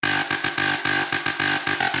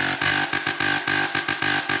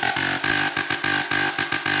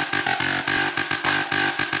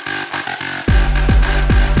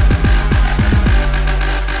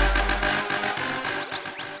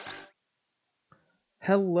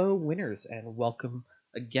Hello, winners, and welcome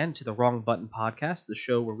again to the Wrong Button Podcast, the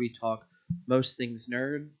show where we talk most things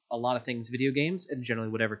nerd, a lot of things video games, and generally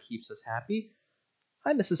whatever keeps us happy.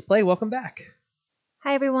 Hi, Mrs. Play, welcome back.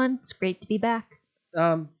 Hi everyone, it's great to be back.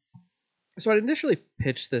 So I initially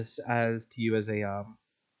pitched this to you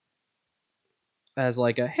as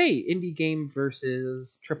like a hey, indie game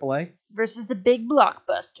versus AAA Versus the big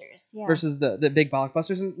blockbusters, yeah. versus the big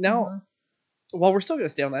blockbusters, and now while we're still going to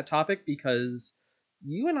stay on that topic because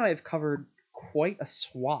you and I have covered quite a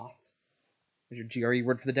swath. There's your GRE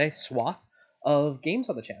word for the day, swath of games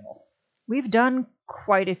on the channel. We've done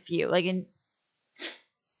quite a few.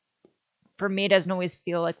 For me, it doesn't always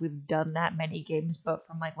feel like we've done that many games, but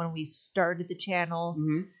from like when we started the channel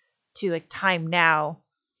to like time now,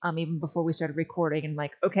 even before we started recording, and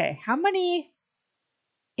like, okay, how many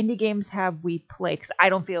indie games have we played? Because I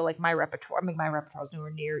don't feel like my repertoire is nowhere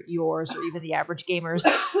near yours or even the average gamers.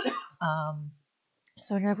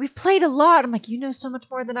 So you're like, we've played a lot. I'm like, you know so much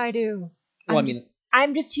more than I do. Well,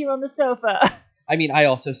 I'm just here on the sofa. I mean, I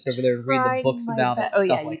also sit over there and read the books about it and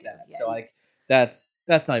stuff like that. So like, that's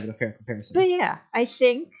not even a fair comparison. But yeah, I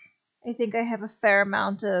think I have a fair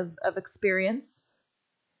amount of experience,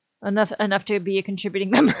 enough to be a contributing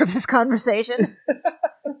member of this conversation.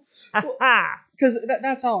 Because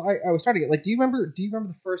that's how I was trying to get. Like, do you remember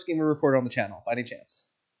the first game we recorded on the channel by any chance?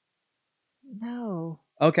 No.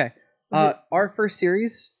 Okay. Our first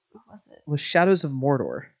series What was it? was Shadows of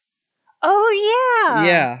Mordor. Oh yeah.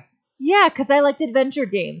 Yeah. Yeah, because I liked adventure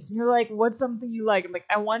games. And you're like, what's something you like? I'm like,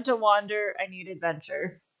 I want to wander. I need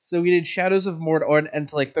adventure. So we did Shadows of Mordor, and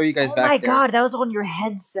to like throw you guys back. Oh my there, god, that was on your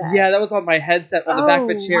headset. Yeah, that was on my headset on the back of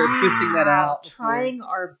a chair, twisting that out. Trying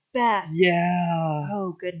our best. Yeah.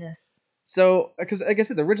 Oh goodness. So, because like I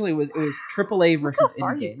said, originally it was AAA versus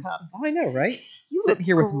indie games. Oh, I know, right? You Sitting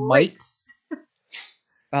here with great. mics,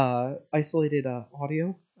 isolated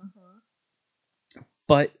audio.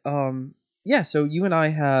 But yeah. So you and I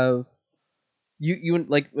have you and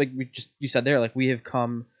like you said there, like we have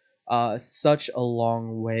come such a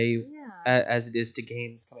long way as it is to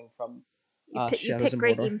games coming from you pick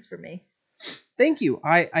great games for me. Thank you.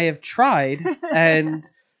 I have tried, and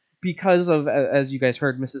because of as you guys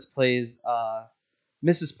heard, Mrs. Play's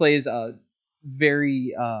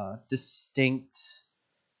very distinct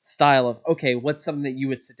style of okay, what's something that you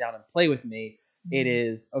would sit down and play with me? It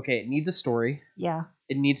is okay. It needs a story. Yeah.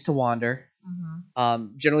 It needs to wander.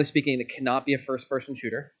 Generally speaking, it cannot be a first-person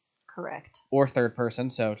shooter. Correct. Or third person,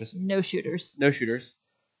 so just no shooters. No shooters.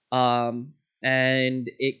 And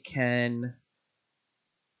it can.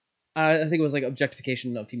 I think it was like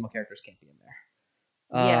objectification of female characters can't be in there.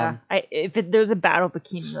 Yeah, if there's a battle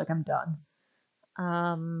bikini, like I'm done.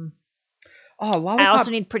 Lollipop, I also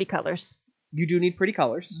need pretty colors. You do need pretty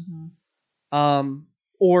colors.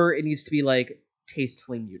 Or it needs to be like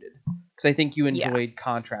tastefully muted because I think you enjoyed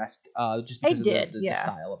contrast just because of the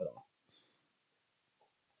style of it all.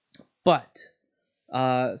 But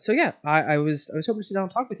so yeah, I was hoping to sit down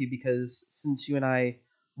and talk with you because since you and I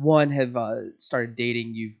have started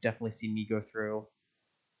dating, you've definitely seen me go through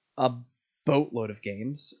a boatload of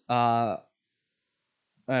games. We're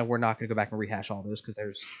not going to go back and rehash all those because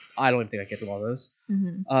I don't even think I get through all those.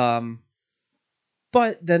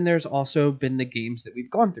 But then there's also been the games that we've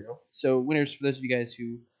gone through. So winners, for those of you guys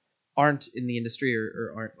who aren't in the industry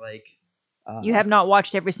or aren't like... you have not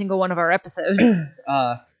watched every single one of our episodes.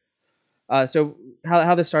 So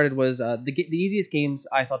how this started was the easiest games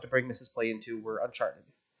I thought to bring Mrs. Play into were Uncharted.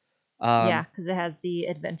 Yeah, because it has the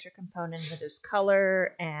adventure component, but there's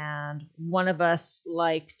color, and one of us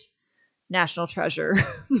liked National Treasure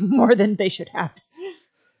more than they should have.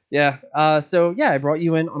 Yeah. So yeah, I brought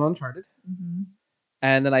you in on Uncharted.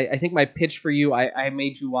 And then I think my pitch for you, I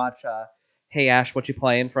made you watch Hey Ash, What You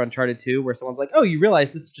Playing for Uncharted 2, where someone's like, oh, you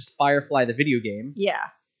realize this is just Firefly, the video game. Yeah.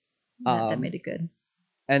 That made it good.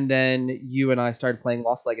 And then you and I started playing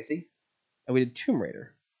Lost Legacy, and we did Tomb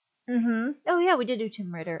Raider. Oh yeah, we did do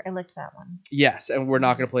Tomb Raider. I liked that one. Yes, and we're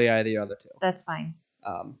not going to play either of the other two. That's fine.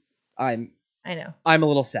 I know. I'm a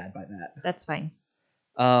little sad by that. That's fine.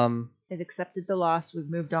 I've accepted the loss. We've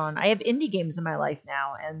moved on. I have indie games in my life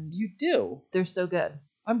now, and you do. They're so good.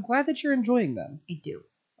 I'm glad that you're enjoying them. I do.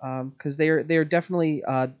 Because they are definitely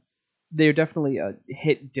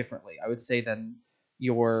hit differently, I would say, than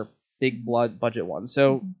your big budget ones.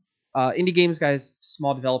 So indie games, guys,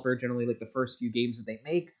 small developer, generally like the first few games that they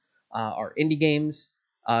make are indie games.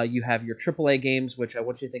 You have your AAA games, which I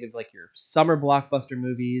want you to think of like your summer blockbuster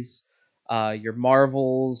movies, your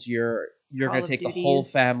Marvels, you're going to take the whole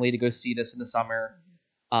family to go see this in the summer.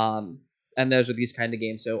 And those are these kind of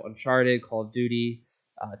games. So Uncharted, Call of Duty,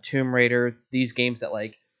 Tomb Raider, these games that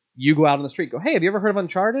like you go out on the street, go, hey, have you ever heard of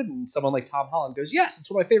Uncharted? And someone like Tom Holland goes, yes,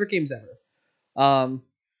 it's one of my favorite games ever. And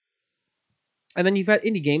then you've got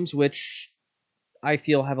indie games, which I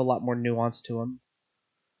feel have a lot more nuance to them.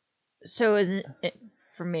 So is it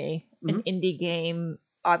for me, an indie game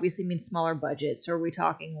obviously means smaller budget. So are we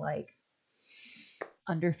talking like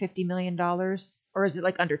under $50 million, or is it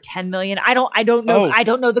like under 10 million? I don't know. I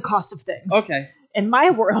don't know the cost of things. Okay. In my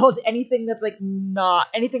world, anything that's like not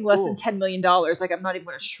anything less than $10 million, like I'm not even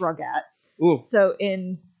going to shrug at. Ooh. So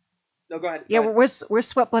in no, go ahead. Yeah, we're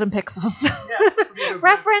Sweat, Blood, and Pixels. Yeah,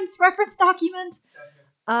 reference document.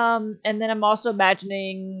 And then I'm also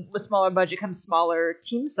imagining with smaller budget comes smaller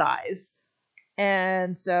team size.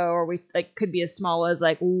 And so, or we like could be as small as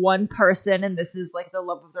like one person, and this is like the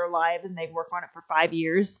love of their life, and they work on it for 5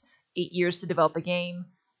 years, 8 years to develop a game,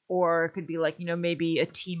 or it could be like maybe a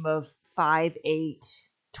team of 5, 8,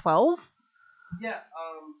 12. Yeah.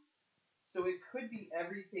 So it could be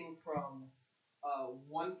everything from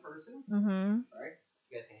one person. Sorry,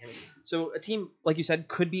 you guys can hear me. So a team, like you said,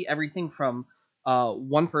 could be everything from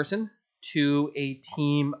one person to a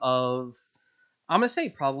team of, I'm going to say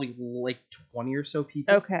probably like 20 or so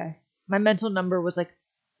people. Okay. My mental number was like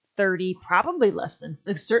 30, probably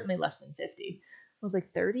certainly less than 50. It was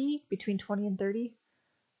like 30, between 20 and 30.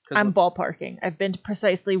 I'm ballparking. I've been to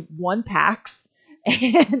precisely one PAX,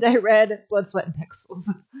 and I read Blood, Sweat, and Pixels.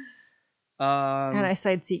 And I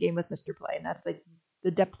side C game with Mr. Play, and that's like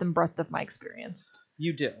the depth and breadth of my experience.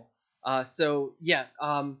 You do. So, yeah.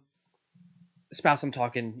 Spouse, I'm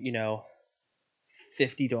talking,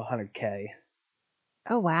 50 to 100K.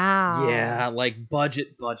 Oh, wow. Yeah, like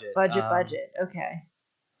budget. Budget. Okay.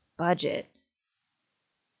 Budget.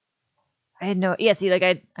 I had no... Yeah, see, like,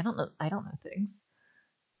 I don't know things.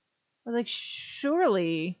 But, like,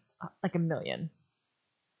 surely, like, $1 million.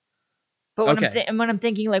 But when I'm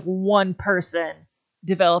thinking, like, one person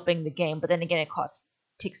developing the game, but then again,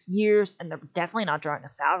 takes years, and they're definitely not drawing a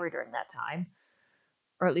salary during that time.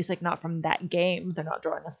 Or at least, like, not from that game. They're not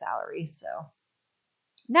drawing a salary, so...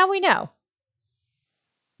 Now we know.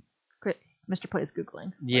 Mr. Play's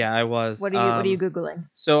Googling. Yeah, I was. What are you Googling?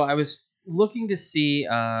 So I was looking to see...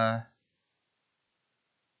 I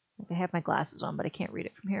have my glasses on, but I can't read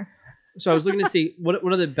it from here. So I was looking to see one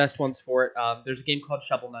of the best ones for it. There's a game called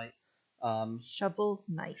Shovel Knight. Shovel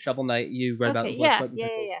Knight. Shovel Knight. You read about Blood, Sweat, and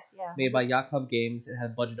Pixels. Yeah. Made by Yacht Club Games. It had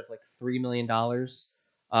a budget of like $3 million.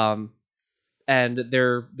 And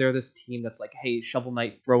they're this team that's like, hey, Shovel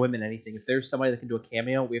Knight, throw him in anything. If there's somebody that can do a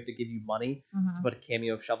cameo, we have to give you money to put a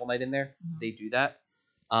cameo of Shovel Knight in there. They do that.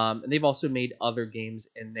 And they've also made other games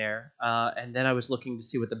in there. And then I was looking to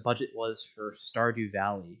see what the budget was for Stardew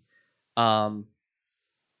Valley.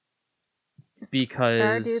 Because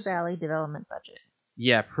Stardew Valley development budget.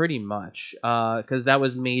 Yeah, pretty much. Because that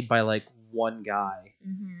was made by like one guy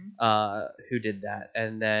who did that.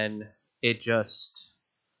 And then it just...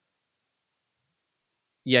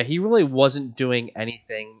 Yeah, he really wasn't doing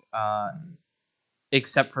anything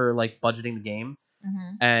except for like budgeting the game.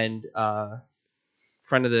 And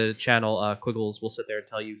friend of the channel, Quiggles, will sit there and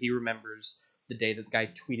tell you he remembers the day that the guy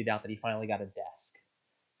tweeted out that he finally got a desk,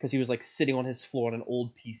 because he was like sitting on his floor on an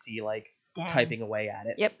old PC, like typing away at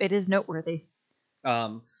it. Yep, it is noteworthy.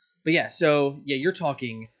 But yeah, so yeah, you're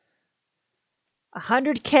talking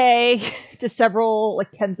 100K to several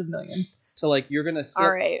like tens of millions. So like you're gonna sit,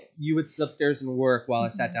 all right. You would sit upstairs and work while I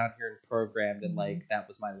sat down here and programmed, and like that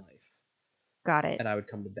was my life. Got it. And I would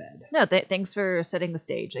come to bed. No, thanks for setting the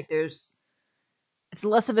stage. Like it's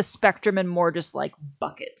less of a spectrum and more just like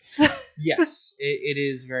buckets. Yes, it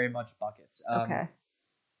is very much buckets. Okay.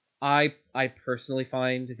 I personally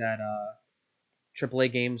find that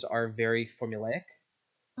AAA games are very formulaic,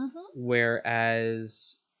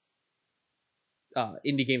 whereas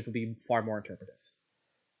indie games will be far more interpretive.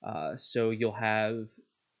 So you'll have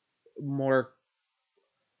more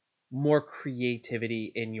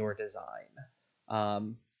creativity in your design.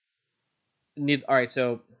 All right,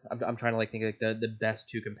 so I'm trying to like think of like the best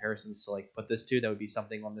two comparisons to like put this to that would be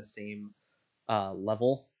something on the same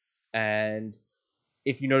level. And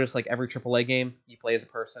if you notice, like every AAA game, you play as a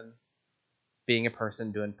person, being a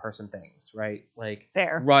person doing person things, right? Like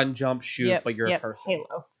fair, run, jump, shoot, but you're a person.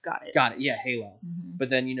 Halo, got it. Yeah, Halo. But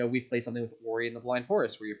then we've played something with Ori and the Blind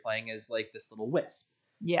Forest where you're playing as like this little wisp.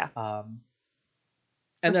 Yeah.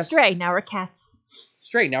 And that's Stray. Now we're cats.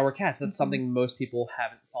 Stray. Now we're cats. That's something most people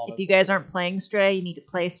haven't thought of. If you guys aren't playing Stray, you need to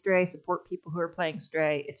play Stray. Support people who are playing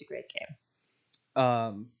Stray. It's a great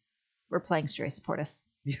game. We're playing Stray. Support us.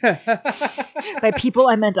 Yeah. By people,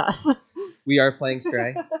 I meant us. We are playing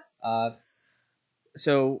Stray.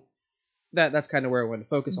 So that's kind of where I want to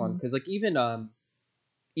focus on, because like even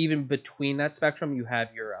even between that spectrum, you have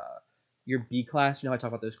your B class. You know, I talk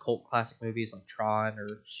about those cult classic movies like Tron or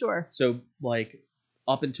Sure. so like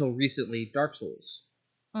up until recently, Dark Souls,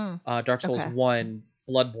 Dark Souls Okay. 1,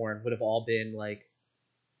 Bloodborne would have all been like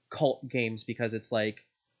cult games because it's like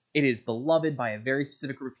it is beloved by a very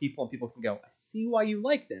specific group of people, and people can go, I see why you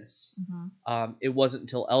like this. It wasn't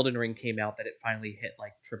until Elden Ring came out that it finally hit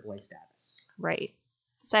like AAA status. Right.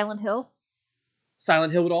 Silent Hill.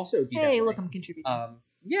 Silent Hill would also be that Hey, way. look, I'm contributing.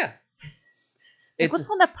 Yeah. It's like, what's the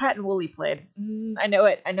one that Pat and Wooly played? I know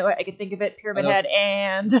it. I can think of it. Pyramid Head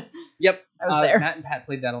and... Yep. I was there. Matt and Pat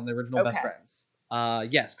played that on the original Best Friends.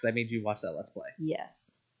 Yes, because I made you watch that Let's Play.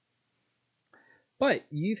 Yes. But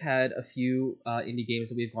you've had a few indie games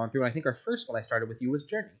that we've gone through, and I think our first one I started with you was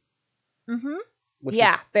Journey. Mm-hmm.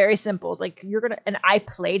 Yeah, very simple. It's like you're gonna... And I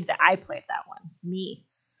played that one. Me.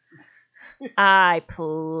 I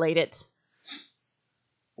played it.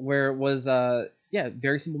 Where it was,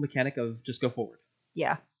 very simple mechanic of just go forward.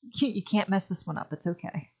 Yeah. You can't mess this one up. It's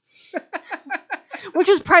okay. Which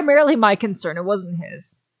was primarily my concern. It wasn't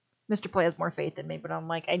his. Mr. Play has more faith in me, but I'm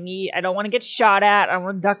like, I don't want to get shot at. I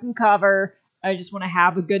want to duck and cover. I just want to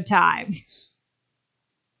have a good time.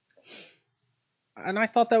 And I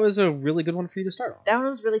thought that was a really good one for you to start on. That one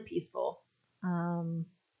was really peaceful.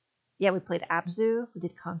 Yeah, we played Abzu. We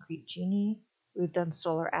did Concrete Genie. We've done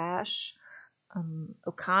Solar Ash.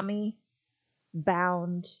 Okami.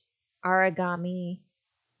 Bound. Origami.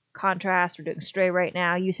 Contrast. We're doing Stray right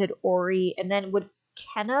now. You said Ori. And then would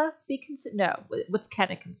Kenna be considered? No. What's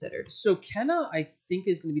Kenna considered? So Kenna, I think,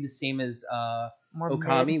 is going to be the same as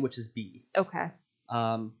Okami, mid. Which is B. Okay.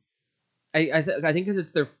 I think because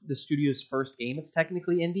it's the studio's first game, it's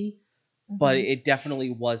technically indie, but it definitely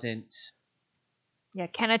wasn't. Yeah,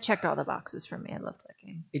 Kenna checked all the boxes for me. I loved that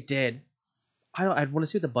game. It did. I'd want to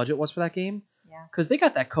see what the budget was for that game. Yeah. Because they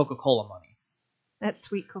got that Coca-Cola money. That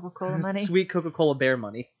sweet Coca-Cola money. Sweet Coca-Cola bear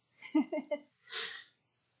money.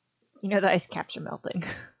 You know the ice caps are melting.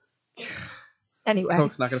 Anyway.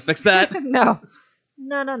 Coke's not going to fix that. No.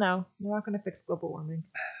 They're not going to fix global warming.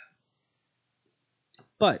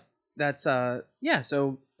 But that's so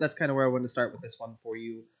that's kind of where I wanted to start with this one for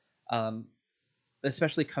you.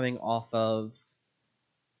 Especially coming off of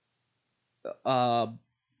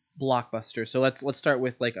Blockbuster. So let's start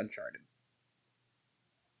with like Uncharted.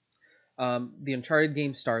 The Uncharted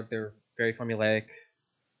games start, they're very formulaic.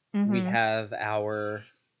 We have our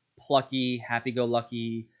plucky,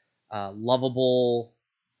 happy-go-lucky, lovable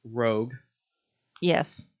rogue.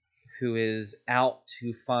 Yes. Who is out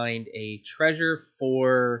to find a treasure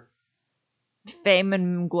for fame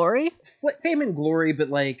and glory? Fame and glory, but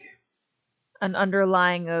like an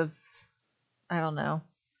underlying of, I don't know,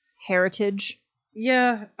 heritage.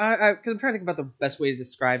 Yeah, because I'm trying to think about the best way to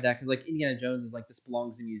describe that. Because like Indiana Jones is like, this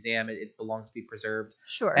belongs in a museum; it belongs to be preserved.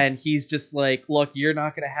 Sure. And he's just like, look, you're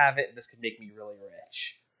not gonna have it. This could make me really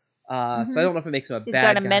rich. So I don't know if it makes him a bad guy. He's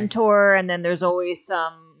got a mentor, and then there's always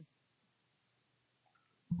some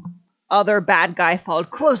other bad guy followed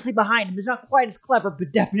closely behind him. He's not quite as clever,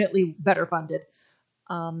 but definitely better funded.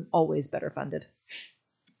 Always better funded.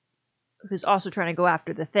 Who's also trying to go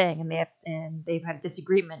after the thing, and they've had a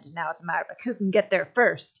disagreement, and now it's a matter of like who can get there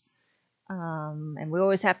first. And we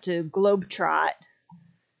always have to globetrot.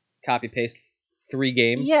 Copy paste 3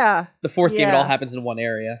 games. Yeah. The 4th game, it all happens in one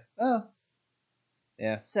area. Oh.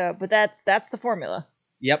 Yeah. So, but that's the formula.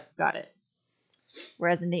 Yep. Got it.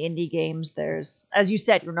 Whereas in the indie games, there's, as you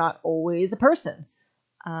said, you're not always a person.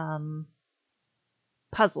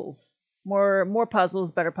 Puzzles. More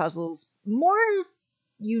puzzles, better puzzles, more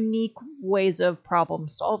unique ways of problem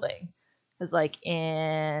solving. Because like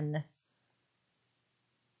in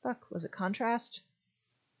was it Contrast?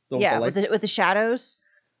 With the shadows,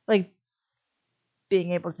 like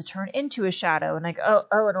being able to turn into a shadow, and like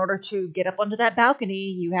in order to get up onto that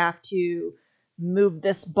balcony, you have to move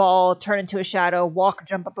this ball, turn into a shadow,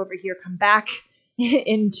 jump up over here, come back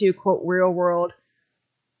into quote real world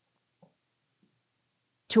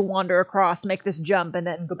to wander across to make this jump and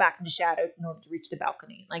then go back into shadow in order to reach the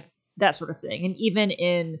balcony, like that sort of thing. And even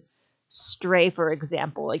in Stray, for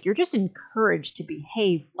example, like you're just encouraged to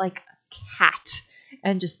behave like a cat,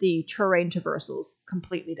 and just the terrain traversals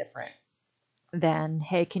completely different than,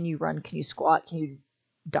 hey, can you run, can you squat, can you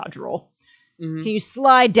dodge roll, can you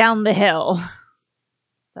slide down the hill?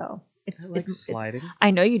 So it's sliding.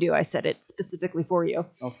 I know you do. I said it specifically for you.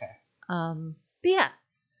 Okay. But yeah.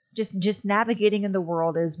 Just navigating in the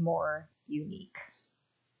world is more unique.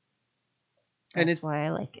 That's why I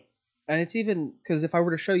like it. And it's even because if I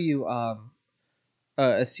were to show you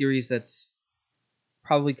a series that's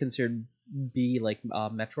probably considered B, like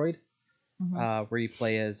Metroid, where you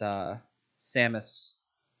play as Samus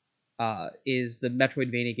is the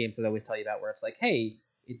Metroidvania games that I always tell you about, where it's like, hey,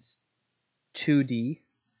 it's 2D,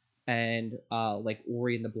 and like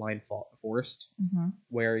Ori and the Blind Forest,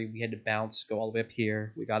 where we had to bounce, go all the way up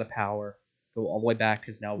here, we got a power, go all the way back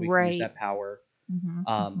because now we can use that power.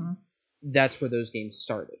 That's where those games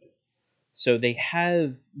started. So they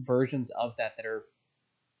have versions of that that are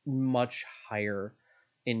much higher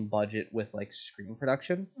in budget with like screen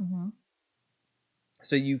production.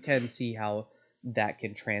 So you can see how that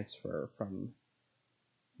can transfer from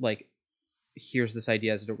like, here's this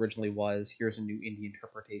idea as it originally was, here's a new indie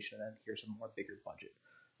interpretation, and here's a more bigger budget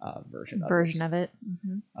version of it.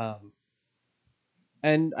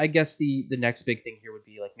 And I guess the next big thing here would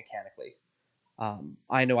be like mechanically.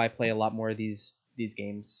 I know I play a lot more of these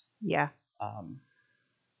games. Yeah.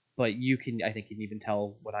 But you can, I think you can even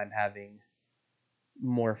tell when I'm having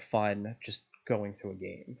more fun just going through a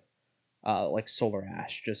game. Like Solar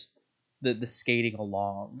Ash, just the skating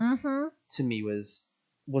along to me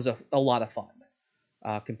was a lot of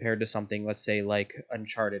fun compared to something, let's say, like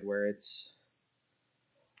Uncharted, where it's...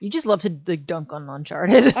 You just love to dunk on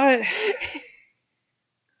Uncharted.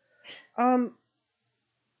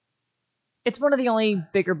 It's one of the only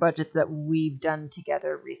bigger budgets that we've done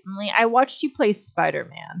together recently. I watched you play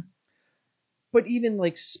Spider-Man. But even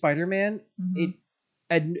like Spider-Man,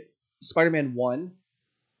 Spider-Man 1,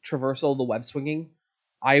 traversal, the web swinging,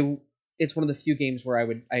 it's one of the few games where I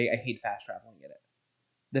hate fast traveling in it.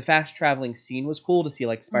 The fast traveling scene was cool to see,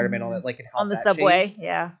 like Spider-Man on it, like, and how on the that subway, changed,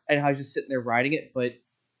 yeah, and how I was just sitting there riding it. But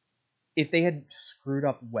if they had screwed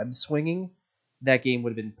up web swinging, that game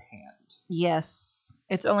would have been panned. Yes,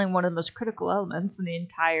 it's only one of the most critical elements in the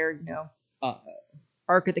entire,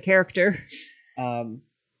 arc of the character.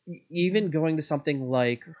 Even going to something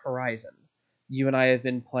like Horizon, you and I have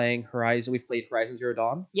been playing Horizon. We played Horizon Zero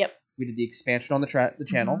Dawn. Yep. We did the expansion on the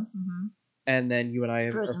channel, and then you and I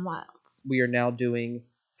Frozen Wilds. We are now doing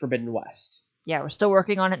Forbidden West. Yeah, we're still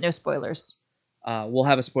working on it. No spoilers. We'll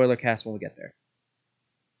have a spoiler cast when we get there.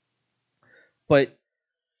 But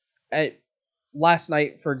last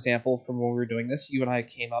night, for example, from when we were doing this, you and I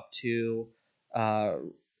came up to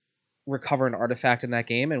recover an artifact in that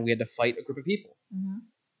game, and we had to fight a group of people.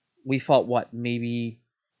 We fought, what, maybe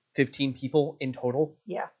 15 people in total?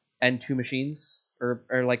 Yeah. And 2 machines, or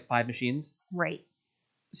like 5 machines. Right.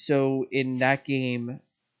 So in that game,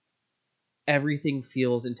 everything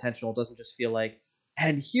feels intentional. It doesn't just feel like,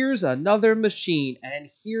 and here's another machine,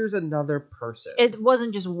 and here's another person. It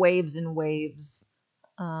wasn't just waves and waves.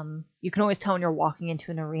 You can always tell when you're walking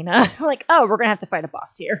into an arena, like, oh, we're going to have to fight a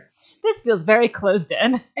boss here. This feels very closed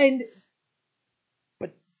in.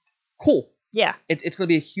 But cool. Yeah. It's going to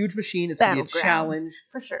be a huge machine. It's going to be a challenge.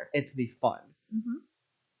 For sure. It's going to be fun.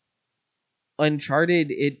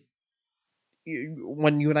 Uncharted,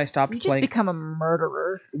 when you and I stopped playing... You playing... just become a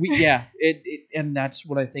murderer. And that's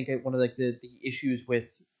what I think one of like the issues with,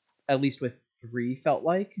 at least with 3, felt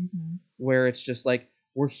like, where it's just like,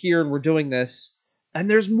 we're here and we're doing this, and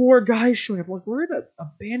there's more guys showing up. Like, we're in an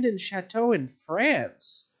abandoned chateau in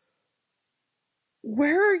France.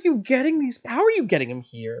 Where are you getting these? How are you getting them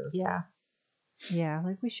here? Yeah. Yeah,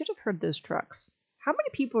 like, we should have heard those trucks. How many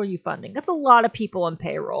people are you funding? That's a lot of people on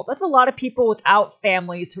payroll. That's a lot of people without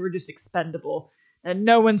families who are just expendable and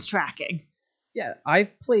no one's tracking. Yeah,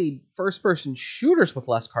 I've played first-person shooters with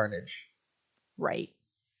less carnage. Right.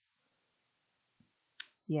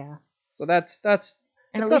 Yeah. So that's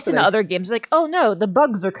and at least in other games, like, oh no, the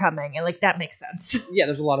bugs are coming, and like that makes sense. Yeah,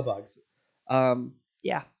 there's a lot of bugs.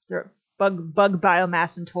 Yeah, bug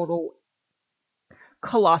biomass in total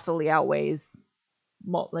colossally outweighs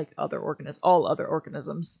like all other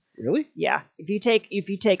organisms. Really? Yeah. If you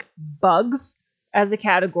take bugs as a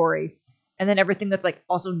category, and then everything that's like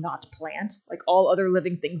also not plant, like all other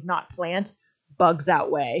living things not plant, bugs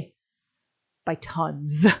outweigh by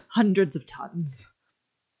tons, hundreds of tons.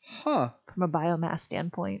 Huh. From a biomass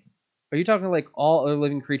standpoint. Are you talking like all other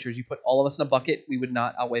living creatures? You put all of us in a bucket, we would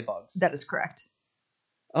not outweigh bugs. That is correct.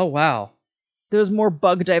 Oh, wow. There's more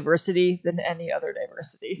bug diversity than any other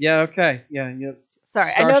diversity. Yeah, okay. Yeah.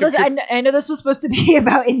 Sorry, I know this was supposed to be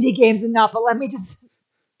about indie games and not, but let me just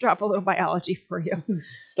drop a little biology for you.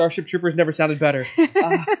 Starship Troopers never sounded better.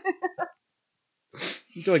 I'm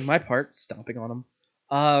doing my part, stomping on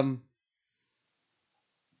them.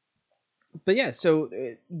 But yeah, so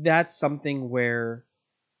that's something where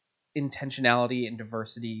intentionality and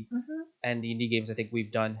diversity and the indie games I think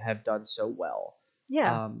have done so well.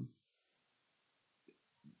 Yeah.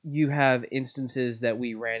 You have instances that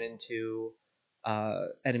we ran into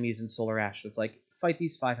enemies in Solar Ash. It's like, fight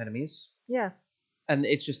these 5 enemies. Yeah. And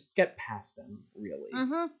it's just get past them, really.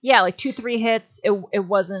 Yeah, like 2-3 hits. It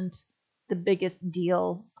wasn't the biggest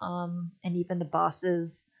deal. And even the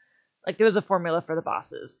bosses, like there was a formula for the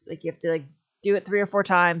bosses. Like you have to like do it 3 or 4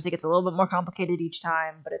 times. It gets a little bit more complicated each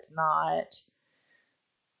time, but it's not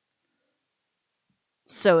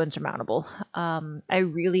so insurmountable. I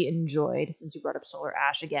really enjoyed, since you brought up Solar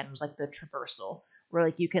Ash again, was like the traversal where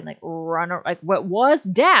like you can like run, like what was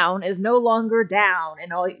down is no longer down,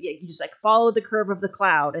 and all you just like follow the curve of the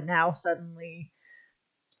cloud, and now suddenly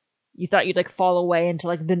you thought you'd like fall away into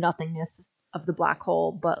like the nothingness of the black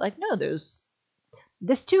hole, but like no, there's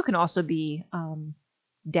this too can also be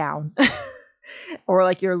down. Or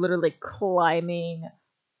like you're literally climbing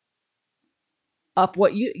up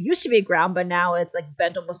what used to be ground, but now it's like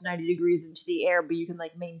bent almost 90 degrees into the air, but you can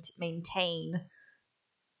like maintain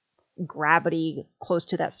gravity close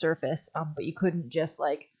to that surface. But you couldn't just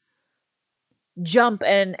like jump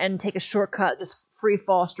and take a shortcut, just free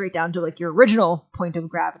fall straight down to like your original point of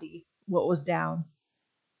gravity, what was down.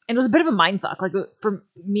 And it was a bit of a mindfuck. Like for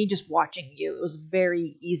me, just watching you, it was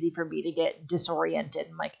very easy for me to get disoriented.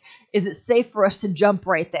 And like, is it safe for us to jump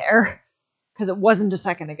right there? Because it wasn't a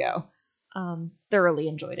second ago. Thoroughly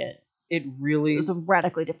enjoyed it. It really was a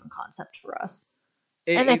radically different concept for us,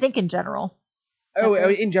 I think in general.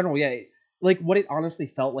 In general, yeah. Like what it honestly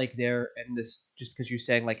felt like there, and this just because you're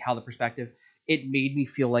saying like how the perspective, it made me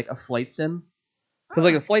feel like a flight sim. Because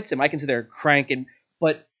like a flight sim, I can sit there and crank,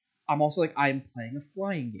 but I'm also like I'm playing a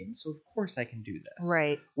flying game, so of course I can do this.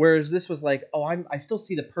 Right. Whereas this was like, oh, I still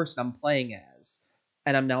see the person I'm playing as,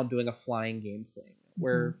 and I'm now doing a flying game thing.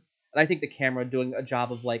 Where and I think the camera doing a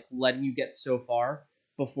job of like letting you get so far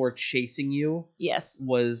before chasing you. Yes.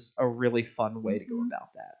 Was a really fun way to go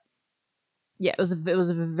about that. Yeah, it was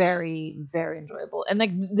a very, very enjoyable, and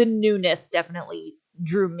like the newness definitely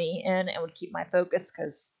drew me in and would keep my focus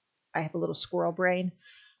because I have a little squirrel brain.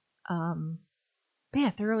 But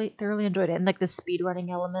yeah, thoroughly enjoyed it, and like the speed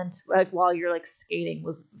running element, like while you're like skating,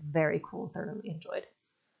 was very cool. Thoroughly enjoyed.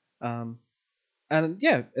 And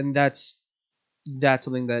yeah, and that's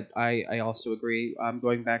something that I also agree.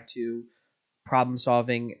 Going back to problem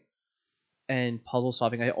solving and puzzle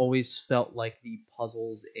solving, I always felt like the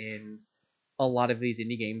puzzles in a lot of these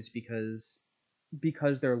indie games because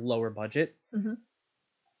they're lower budget.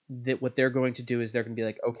 That what they're going to do is they're going to be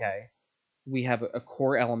like, okay, we have a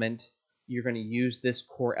core element. You're going to use this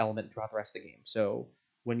core element throughout the rest of the game. So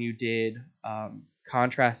when you did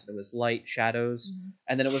contrast, it was light, shadows,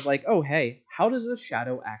 and then it was like, oh, hey, how does a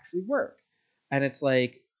shadow actually work? And it's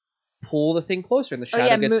like, pull the thing closer, and the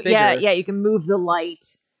shadow gets bigger. Yeah, you can move the light,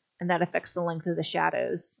 and that affects the length of the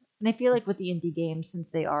shadows. And I feel like with the indie games,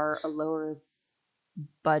 since they are a lower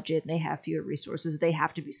budget and they have fewer resources, they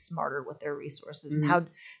have to be smarter with their resources. And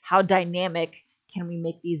how dynamic can we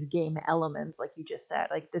make these game elements, like you just said?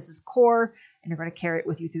 Like this is core, and you're going to carry it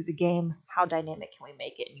with you through the game. How dynamic can we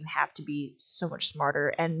make it? And you have to be so much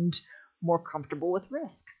smarter and more comfortable with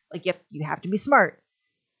risk. Like you have to be smart,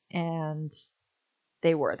 and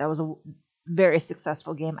they were. That was a very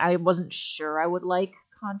successful game. I wasn't sure I would like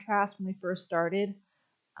Contrast when we first started,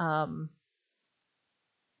 but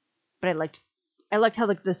I liked how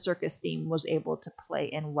like the circus theme was able to play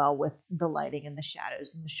in well with the lighting and the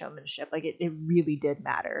shadows and the showmanship. Like it really did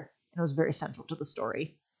matter, and it was very central to the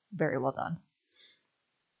story. Very well done.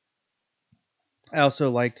 I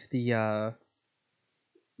also liked the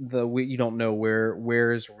you don't know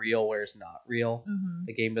where is real, where's not real.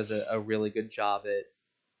 The game does a really good job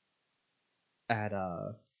at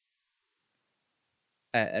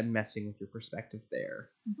messing with your perspective there,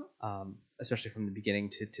 especially from the beginning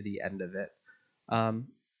to the end of it. And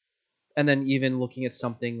then even looking at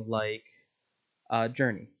something like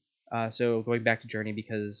Journey. So going back to Journey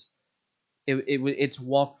because it's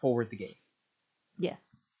walk forward the game.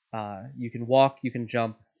 Yes. You can walk, you can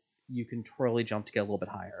jump, you can twirly jump to get a little bit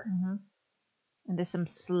higher. And there's some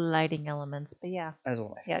sliding elements, but yeah. That's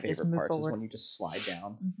one of my favorite parts is when you just slide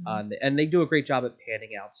down. And they do a great job at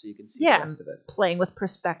panning out so you can see the rest of it. Playing with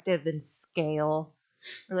perspective and scale.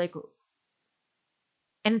 Or like,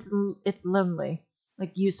 and it's lonely.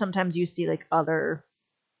 Like sometimes you see like other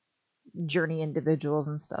Journey individuals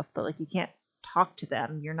and stuff, but like you can't talk to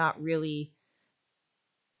them. You're not really,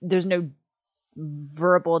 there's no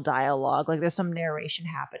verbal dialogue. Like there's some narration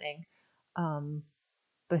happening,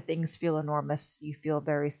 but things feel enormous. You feel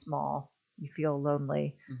very small. You feel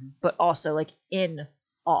lonely, but also like in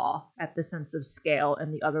awe at the sense of scale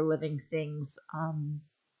and the other living things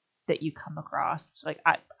that you come across. Like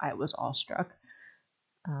I was awestruck,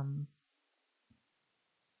 and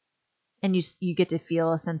you get to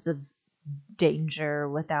feel a sense of danger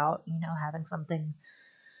without having something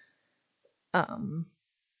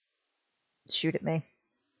shoot at me.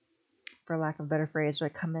 for lack of a better phrase,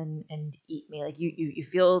 like come in and eat me. Like you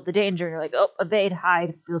feel the danger and you're like, oh, evade,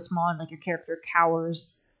 hide, feel small, and like your character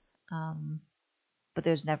cowers. But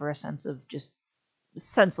there's never a sense of just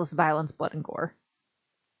senseless violence, blood, and gore.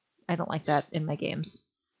 I don't like that in my games.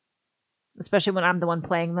 Especially when I'm the one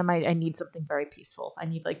playing them, I need something very peaceful. I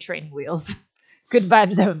need like training wheels. Good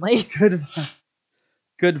vibes only.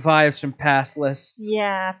 Good vibes from Pathless.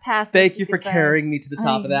 Yeah, Pathless. Thank you for carrying me to the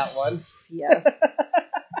top of that one. Yes.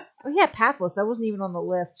 Oh yeah, Pathless. That wasn't even on the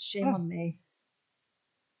list. Shame on me.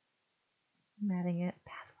 I'm adding it.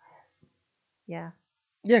 Pathless. Yeah.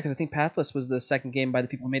 Yeah, because I think Pathless was the second game by the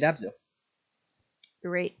people who made Abzu.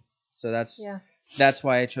 Great. So that's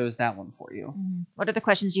why I chose that one for you. Mm-hmm. What are the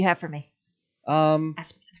questions you have for me? Ask me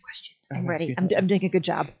another question. I'm ready. I'm doing a good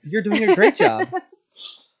job. You're doing a great job.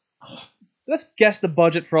 Let's guess the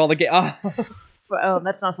budget for all the games. Oh,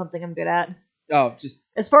 that's not something I'm good at. Oh, just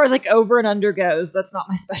as far as like over and under goes, that's not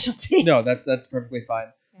my specialty. No, that's perfectly fine.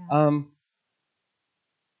 Yeah.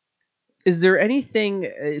 Is there anything,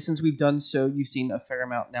 since we've done so, you've seen a fair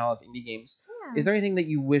amount now of indie games. Yeah. Is there anything that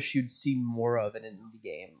you wish you'd see more of in an indie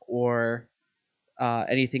game, or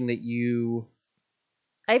anything that you?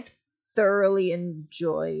 I've thoroughly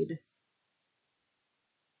enjoyed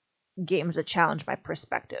games that challenge my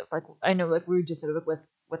perspective. Like I know, like we just said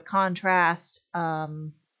with Contrast,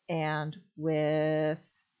 and with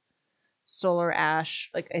Solar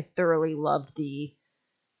Ash. Like I thoroughly loved the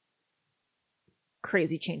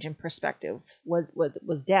crazy change in perspective. What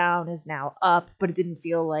was down is now up, but it didn't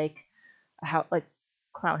feel like how like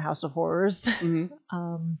Clown House of Horrors.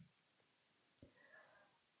 Mm-hmm.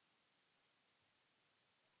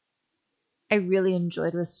 I really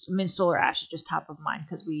enjoyed this. I mean, Solar Ash is just top of mind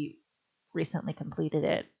because we recently completed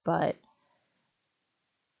it, but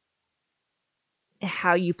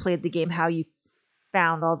how you played the game, how you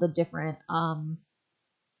found all the different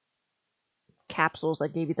capsules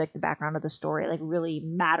that gave you like the background of the story, like really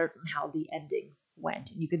mattered in how the ending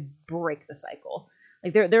went, and you could break the cycle.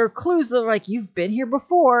 Like there are clues that are like you've been here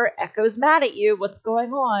before. Echo's mad at you. What's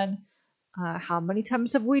going on? How many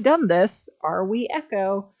times have we done this? Are we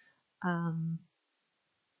Echo?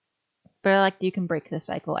 But I like that you can break the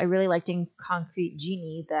cycle. I really liked in Concrete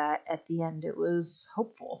Genie that at the end it was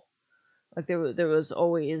hopeful. Like there was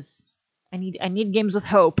always I need games with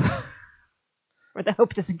hope. Where the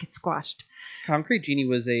hope doesn't get squashed. Concrete Genie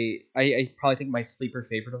was I probably think my sleeper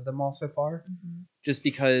favorite of them all so far. Mm-hmm. Just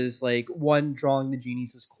because like one, drawing the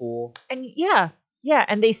genies was cool. And yeah,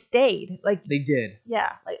 and they stayed. Like they did.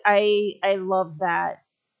 Yeah. Like I love that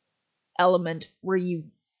element where you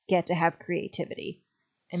get to have creativity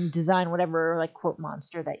and design whatever like quote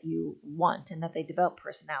monster that you want, and that they develop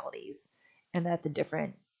personalities, and that the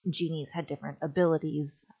different genies had different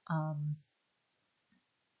abilities.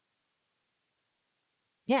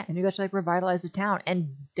 Yeah, and you got to like revitalize the town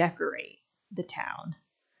and decorate the town,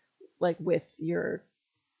 like with your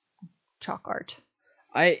chalk art.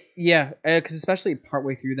 Because especially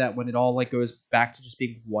partway through that, when it all like goes back to just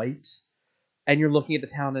being white, and you're looking at the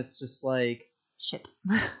town, it's just like shit.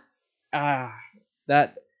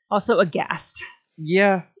 That also aghast.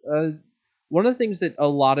 Yeah, one of the things that a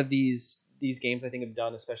lot of these games I think have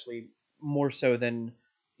done, especially more so than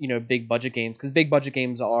big budget games, because big budget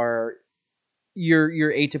games are your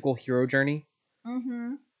atypical hero journey.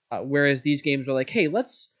 Mm-hmm. Whereas these games are like, hey,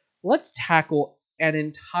 let's tackle an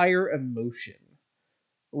entire emotion.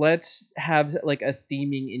 Let's have like a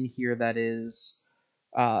theming in here that is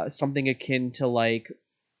something akin to like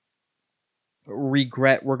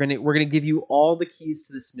regret. We're gonna give you all the keys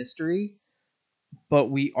to this mystery, but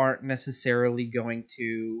we aren't necessarily going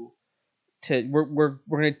to we're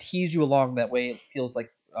gonna tease you along that way. It feels like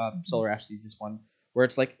Solar Ash sees this one where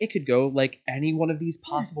it's like it could go like any one of these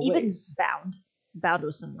possible ways. Bound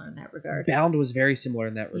was similar in that regard. Bound was very similar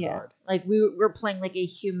in that regard. Like we were playing like a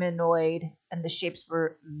humanoid, and the shapes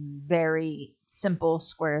were very simple: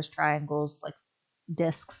 squares, triangles, like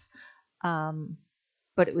discs.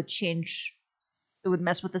 But it would change. It would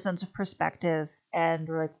mess with the sense of perspective, and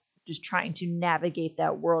we're like just trying to navigate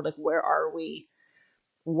that world. Like, where are we?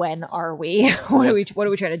 When are we? What are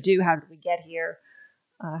we trying to do? How did we get here?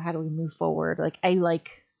 How do we move forward? Like I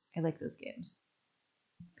like those games.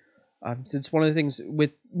 It's one of the things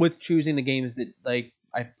with choosing the games that like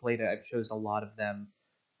I've played. I've chosen a lot of them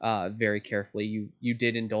very carefully. You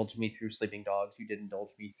did indulge me through Sleeping Dogs. You did indulge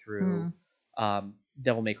me through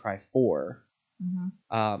Devil May Cry 4.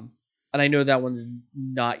 Mm-hmm. And I know that one's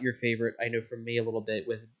not your favorite. I know for me a little bit,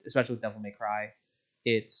 especially with Devil May Cry,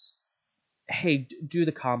 it's hey, do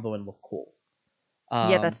the combo and look cool.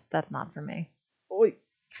 Yeah, that's not for me.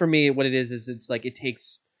 For me, what it is it's like it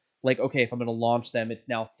takes like, okay, if I'm going to launch them, it's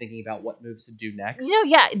now thinking about what moves to do next.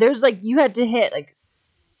 Yeah, there's like, you had to hit like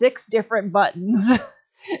 6 different buttons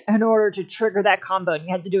in order to trigger that combo, and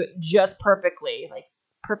you had to do it just perfectly, like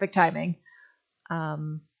perfect timing.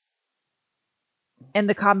 And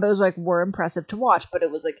the combos like were impressive to watch, but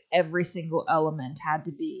it was like every single element had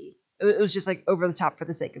to be. It was just like over the top for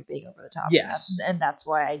the sake of being over the top. Yes, and that's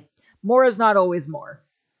why more is not always more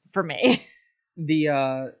for me.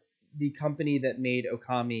 The company that made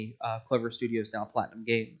Okami, Clover Studios, now Platinum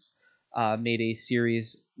Games, made a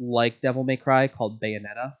series like Devil May Cry called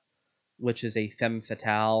Bayonetta, which is a femme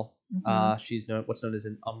fatale. She's what's known as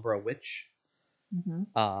an Umbra Witch.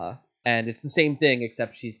 And it's the same thing,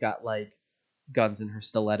 except she's got like guns in her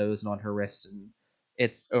stilettos and on her wrists, and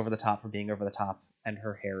it's over the top for being over the top, and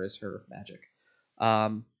her hair is her magic.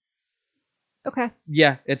 Okay.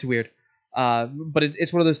 Yeah, it's weird. But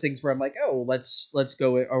it's one of those things where I'm like, oh, let's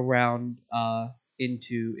go around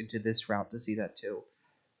into this route to see that too.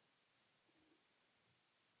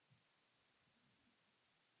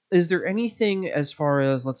 Is there anything as far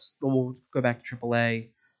as we'll go back to AAA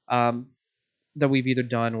that we've either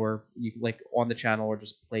done or you like on the channel or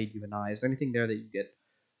just played you and I? Is there anything there that you get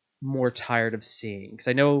more tired of seeing? Because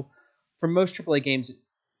I know for most AAA games,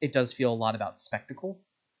 it does feel a lot about spectacle.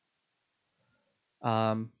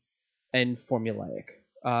 And formulaic.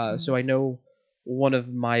 So I know one of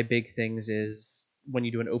my big things is when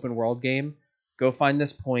you do an open world game, go find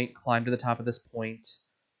this point, climb to the top of this point,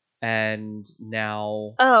 and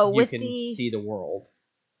now you can see the world.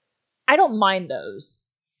 I don't mind those.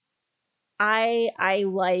 I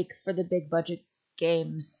like, for the big budget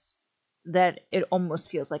games, that it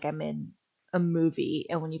almost feels like I'm in a movie,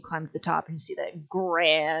 and when you climb to the top and you see that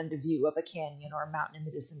grand view of a canyon or a mountain in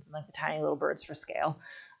the distance and like the tiny little birds for scale.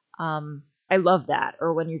 I love that.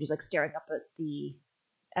 Or when you're just like staring up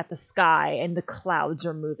at the sky and the clouds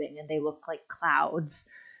are moving and they look like clouds.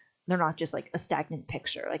 They're not just like a stagnant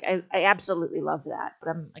picture. Like I absolutely love that.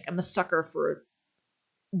 But I'm a sucker for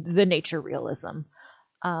the nature realism.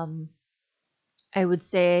 I would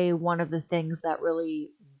say one of the things that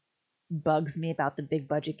really bugs me about the big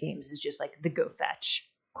budget games is just like the go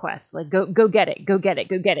fetch quest. Like go get it, go get it,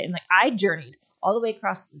 go get it. And like I journeyed all the way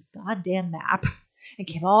across this goddamn map and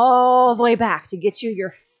came all the way back to get you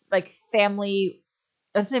your like family.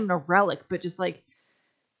 That's not even a relic, but just like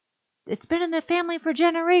it's been in the family for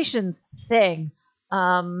generations thing.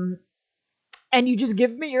 And you just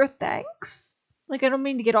give me your thanks. Like I don't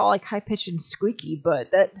mean to get all like high pitched and squeaky,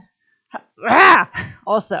 but that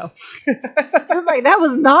also I'm like, that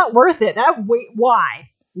was not worth it. Why?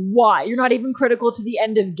 You're not even critical to the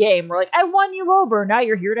end of game. We're like, I won you over. Now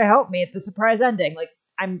you're here to help me at the surprise ending. Like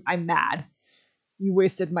I'm mad. You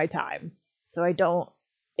wasted my time. So I don't.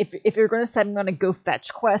 If you're going to send me on a go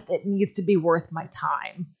fetch quest, it needs to be worth my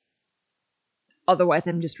time. Otherwise,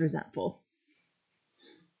 I'm just resentful.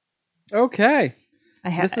 Okay.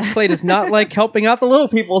 Mrs. Clay does not like helping out the little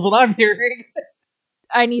people, is what I'm hearing.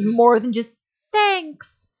 I need more than just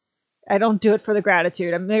thanks. I don't do it for the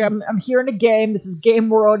gratitude. I'm here in a game. This is game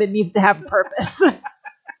world. It needs to have a purpose.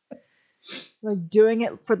 Like doing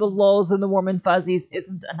it for the lulz and the warm and fuzzies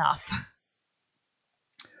isn't enough.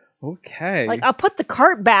 Okay. Like I'll put the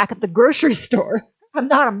cart back at the grocery store. I'm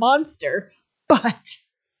not a monster, but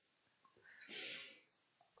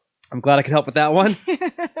I'm glad I could help with that one.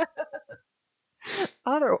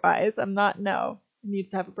 Otherwise, I'm not. No, it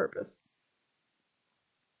needs to have a purpose.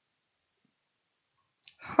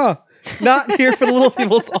 Huh. Not here for the little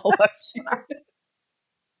people's all last year.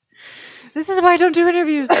 This is why I don't do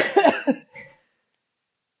interviews.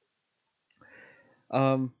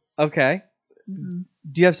 Okay. Mm-hmm.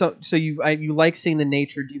 Do you have so you like seeing the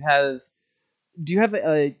nature? Do you have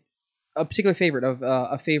a particular favorite of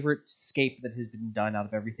a favorite scape that has been done out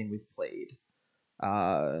of everything we've played?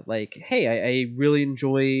 Like, hey, I really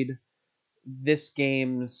enjoyed this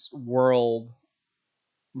game's world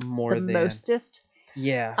more the than mostest.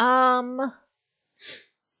 Yeah. I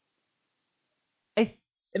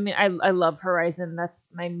mean, I love Horizon. That's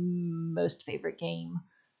my most favorite game.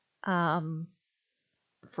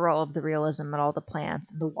 For all of the realism and all the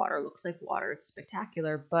plants and the water looks like water. It's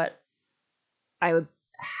spectacular, but I would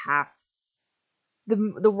have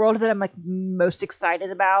the world that I'm like most excited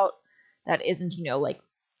about that isn't, like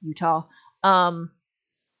Utah, or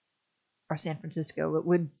San Francisco. It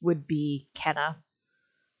would be Kenna.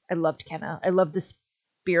 I loved Kenna. I loved the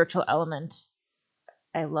spiritual element.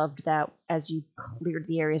 I loved that as you cleared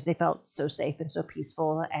the areas, they felt so safe and so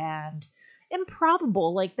peaceful and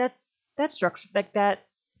improbable. Like that structure, like that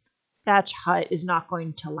thatch hut is not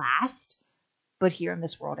going to last, but here in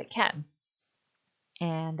this world it can.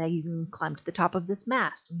 and you can climb to the top of this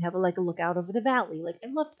mast and you have a look out over the valley. Like, I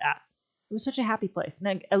loved that. It was such a happy place,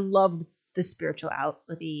 and I loved the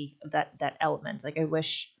spirituality of that element. Like, I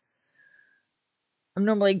wish. I'm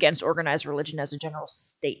normally against organized religion as a general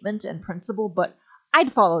statement and principle, but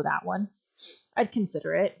I'd follow that one. I'd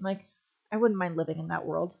consider it. Like, I wouldn't mind living in that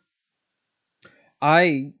world.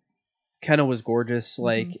 Kenna was gorgeous.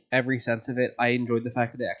 Like, every sense of it. I enjoyed the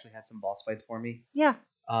fact that it actually had some boss fights for me. Yeah.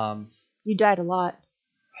 You died a lot.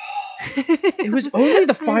 It was only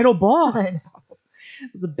the final boss. It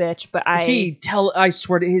was a bitch, but I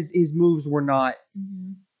swear to his moves were not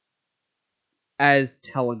as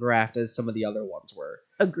telegraphed as some of the other ones were.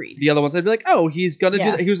 Agreed. The other ones, I'd be like, oh, he's gonna do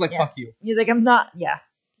that. He was like, fuck you. He's like, I'm not. Yeah.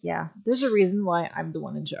 There's a reason why I'm the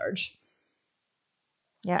one in charge.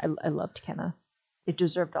 Yeah, I loved Kenna. It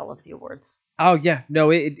deserved all of the awards. Oh yeah, no,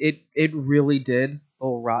 it really did.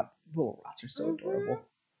 Little rots are so adorable.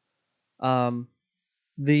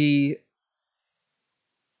 The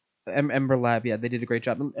Ember Lab, yeah, they did a great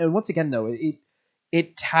job. And once again, though,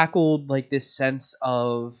 it tackled like this sense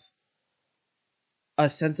of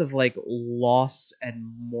like loss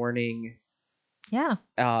and mourning. Yeah.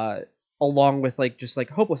 Along with like just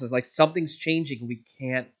like hopelessness, like something's changing, we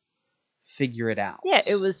can't figure it out. Yeah,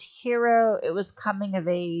 it was hero. It was coming of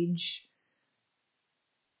age.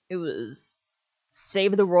 It was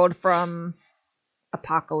save the world from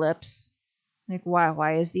apocalypse. Like,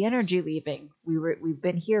 why is the energy leaving? We've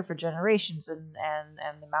been here for generations, and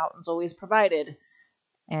the mountains always provided,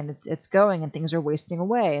 and it's going, and things are wasting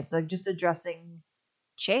away. It's like just addressing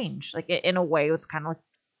change, like in a way. It's kind of like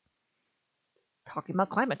talking about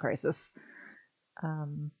climate crisis.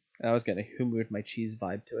 I was getting a Who Moved My Cheese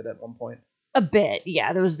vibe to it at one point. A bit,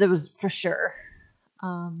 yeah. There was for sure.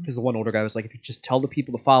 Because the one older guy was like, if you just tell the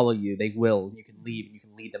people to follow you, they will, and you can leave, and you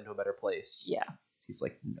can lead them to a better place. Yeah. He's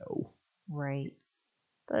like, no. Right.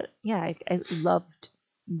 But yeah, I loved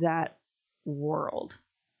that world.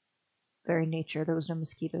 Very nature. There was no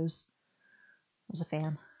mosquitoes. I was a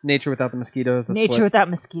fan. Nature without the mosquitoes. Nature without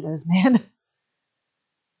mosquitoes, man.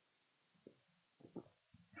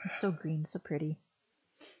 It's so green, so pretty.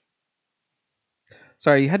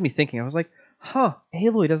 Sorry, you had me thinking. I was like,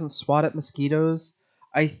 Aloy doesn't swat at mosquitoes.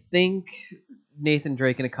 I think Nathan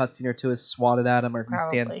Drake in a cutscene or two has swatted at him, or if you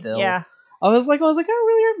stand still. Yeah. I was like, oh,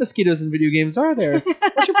 really aren't mosquitoes in video games, are there?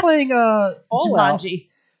 Unless you're playing Fallout. Jumanji.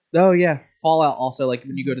 Oh yeah, Fallout. Also, like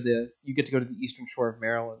when you get to go to the eastern shore of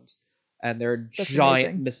Maryland, and there are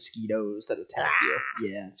giant mosquitoes that attack you.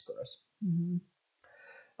 Yeah, it's gross.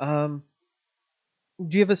 Mm-hmm.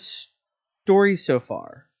 Do you have a story so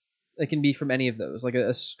far? It can be from any of those, like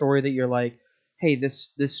a story that you're like, hey, this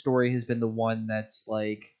story has been the one that's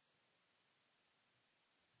like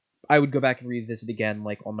I would go back and revisit again,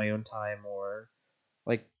 like on my own time, or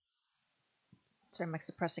like. Sorry, I'm like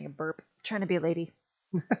suppressing a burp. I'm trying to be a lady.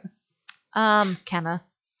 Kenna.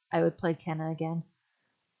 I would play Kenna again.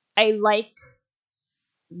 I like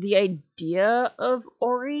the idea of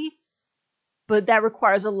Ori, but that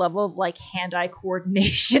requires a level of like hand-eye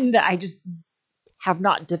coordination that I just have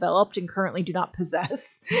not developed and currently do not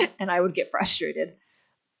possess, and I would get frustrated.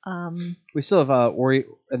 We still have Ori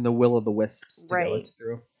and the Will of the Wisps to go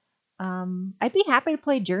through. I'd be happy to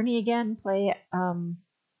play Journey again, play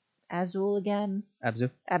Azul again.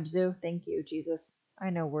 Abzu, thank you, Jesus.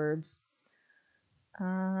 I know words.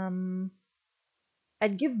 I'd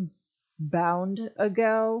give Bound a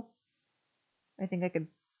go. I think I could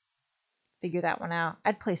figure that one out.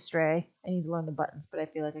 I'd play Stray. I need to learn the buttons, but I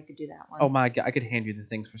feel like I could do that one. Oh my god, I could hand you the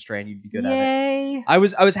things for Stray and you'd be good at it. Yay! I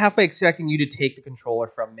was halfway expecting you to take the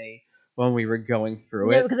controller from me when we were going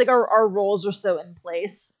through it. Because like our roles are so in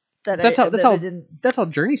place that that's how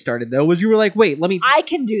Journey started though. Was you were like, wait, I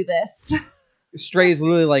can do this. Stray is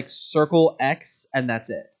literally like circle X and that's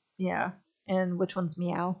it. Yeah. And which one's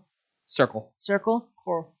meow? Circle.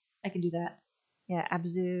 Cool. I can do that. Yeah,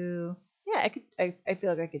 Abzu. Yeah, I feel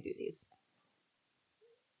like I could do these.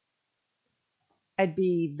 I'd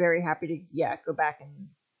be very happy to go back and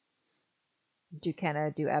do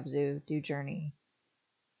Kenna, do Abzu, do Journey.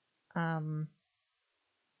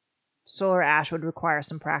 Solar Ash would require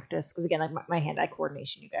some practice because again, like my hand-eye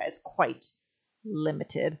coordination, you guys, quite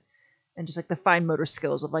limited, and just like the fine motor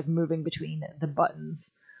skills of like moving between the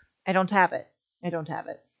buttons, I don't have it.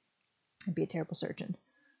 I'd be a terrible surgeon.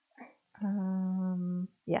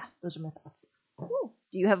 Yeah, those are my thoughts. Ooh.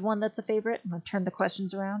 Do you have one that's a favorite? I'm gonna turn the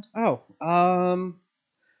questions around. So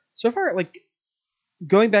far, like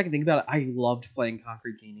going back and thinking about it, I loved playing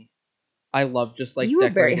Concrete Genie. I loved just like you were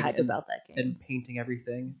very hyped about that game and painting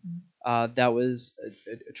everything. That was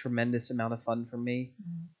a tremendous amount of fun for me.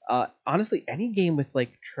 Honestly, any game with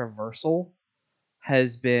like traversal,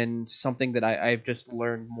 has been something that I've just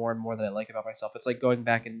learned more and more that I like about myself. It's like going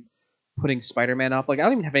back and putting Spider-Man up. Like, I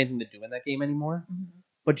don't even have anything to do in that game anymore,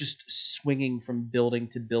 but just swinging from building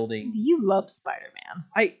to building. You love Spider-Man.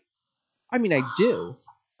 I mean, I do.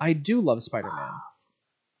 I do love Spider-Man.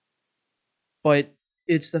 But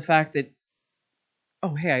it's the fact that,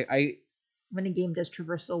 oh, hey, when a game does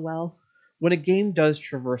traversal well. When a game does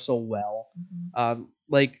traversal well,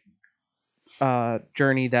 like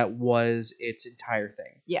Journey, that was its entire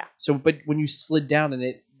thing. Yeah. So, but when you slid down in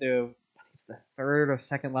it, I think it's the third or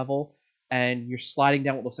second level, and you're sliding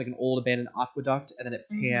down what looks like an old abandoned aqueduct, and then it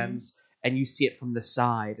pans, and you see it from the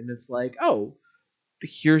side, and it's like, oh,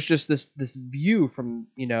 here's just this view from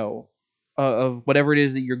of whatever it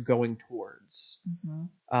is that you're going towards.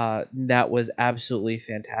 That was absolutely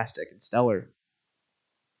fantastic and stellar.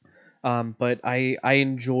 But I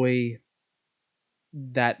enjoy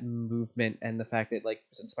that movement and the fact that, like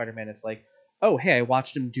in Spider-Man, it's like, oh, hey, I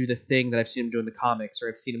watched him do the thing that I've seen him do in the comics or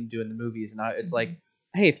I've seen him do in the movies, and it's like,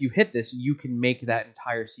 hey, if you hit this, you can make that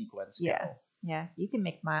entire sequence go. Yeah, you can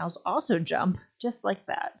make Miles also jump just like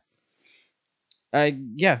that.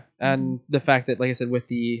 Yeah, and the fact that, like I said,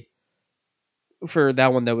 for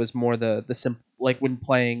that one, that was more the simple, like when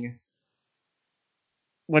playing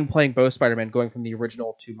both Spider-Man, going from the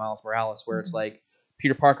original to Miles Morales, where it's like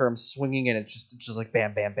Peter Parker, I'm swinging and it's just like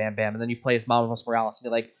bam, bam, bam, bam, and then you play as Miles Morales and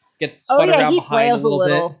he like gets spun around behind a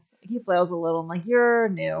little bit. He flails a little. I'm like, you're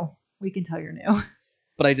new. We can tell you're new.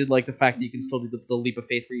 But I did like the fact that you can still do the leap of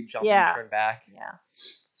faith where you jump and turn back. Yeah.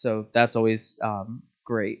 So that's always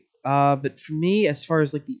great. But for me, as far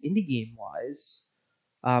as like the indie game wise,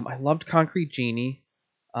 I loved Concrete Genie.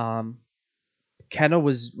 Kenna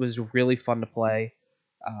was really fun to play.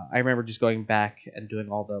 I remember just going back and doing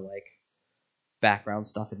all the like background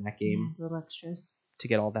stuff in that game, little extras to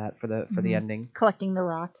get all that for the ending. Collecting the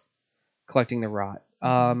rot.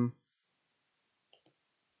 And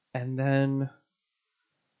then,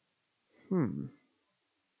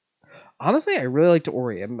 honestly, I really liked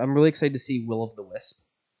Ori. I'm really excited to see Will of the Wisp,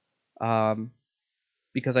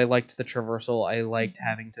 because I liked the traversal. I liked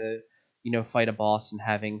having to, fight a boss and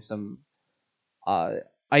having some.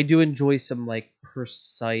 I do enjoy some like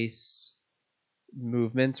precise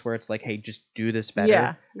movements where it's like, hey, just do this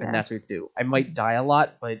better, and that's what you do. I might die a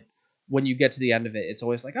lot, but when you get to the end of it, it's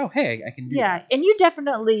always like, oh, hey, I can do that. Yeah, and you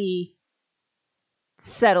definitely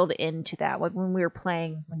settled into that. Like when we were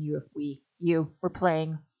playing, you were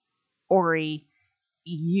playing Ori,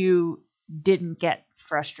 you didn't get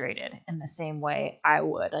frustrated in the same way I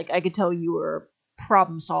would. Like I could tell you were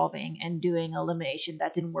problem solving and doing elimination.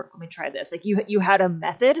 That didn't work. Let me try this. Like you had a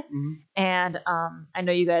method, and I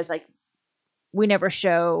know you guys like. We never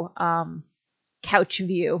show couch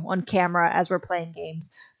view on camera as we're playing games,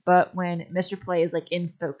 but when Mr. Play is like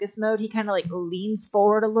in focus mode, he kind of like leans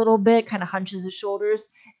forward a little bit, kind of hunches his shoulders,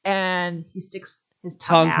 and he sticks his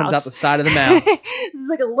tongue comes out the side of the mouth. This is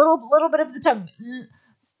like a little bit of the tongue,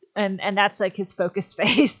 and that's like his focus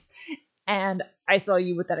face. And I saw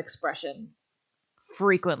you with that expression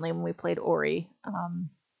frequently when we played Ori.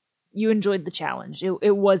 You enjoyed the challenge.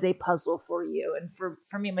 It was a puzzle for you. And for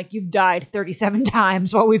me, I'm like, you've died 37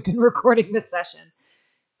 times while we've been recording this session.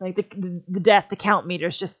 Like the count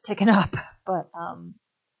meter's just ticking up. But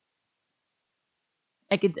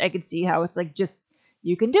I could see how it's like, just,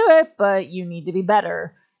 you can do it, but you need to be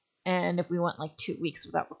better. And if we went like 2 weeks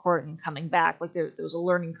without recording and coming back, like there was a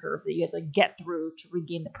learning curve that you had to get through to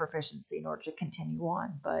regain the proficiency in order to continue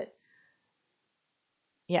on. But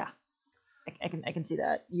yeah. I can see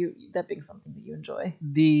that that being something that you enjoy.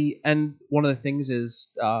 And one of the things is,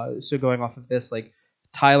 so going off of this, like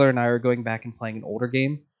Tyler and I are going back and playing an older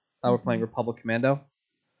game. We're playing Republic Commando.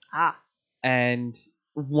 And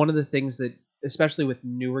one of the things that, especially with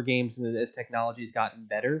newer games and as technology's gotten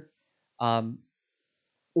better,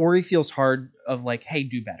 Ori feels hard of like, hey,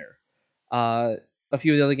 do better. A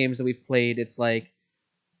few of the other games that we've played, it's like,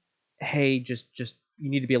 hey, just you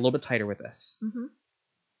need to be a little bit tighter with this.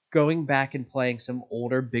 Going back and playing some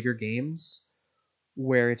older, bigger games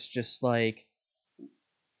where it's just like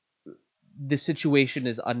the situation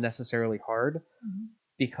is unnecessarily hard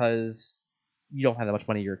because you don't have that much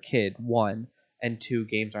money, you're a kid, one, and two,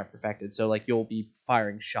 games aren't perfected. So like you'll be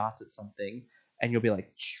firing shots at something and you'll be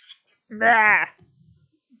like,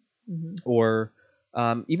 or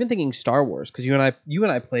even thinking Star Wars, because you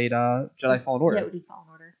and I played Jedi Fallen Order. Yeah, we did Fallen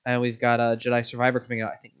Order, and we've got Jedi Survivor coming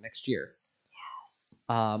out, I think, next year. Yes.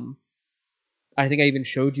 I think I even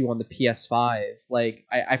showed you on the PS5. Like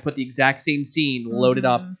I put the exact same scene loaded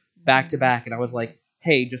up back to back, and I was like,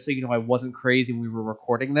 "Hey, just so you know, I wasn't crazy when we were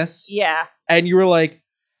recording this." Yeah. And you were like,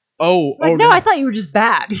 Like, no, I thought you were just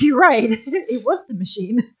bad. You're right. It was the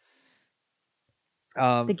machine.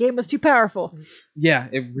 The game was too powerful. Yeah,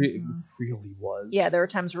 it really was. Yeah, there were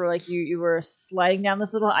times where like you were sliding down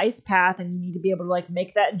this little ice path and you need to be able to like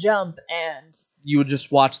make that jump, and you would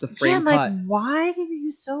just watch the frame cut. Like, why are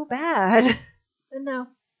you so bad? No,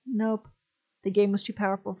 nope. The game was too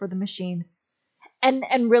powerful for the machine.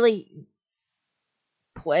 And really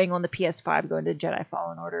playing on the PS5, going to Jedi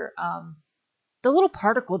Fallen Order, the little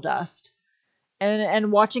particle dust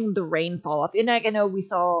and watching the rain fall off. And I know we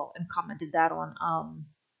saw and commented that on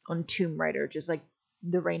Tomb Raider, just like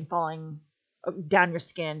the rain falling down your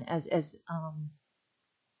skin as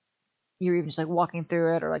you're even just like walking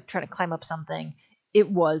through it or like trying to climb up something. It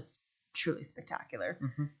was truly spectacular.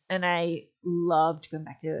 Mm-hmm. And I loved going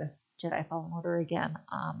back to Jedi Fallen Order again.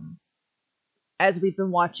 As we've been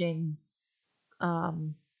watching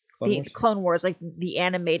Clone Wars, like the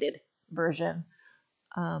animated version.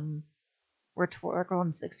 We're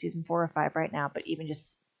going to season 4 or 5 right now, but even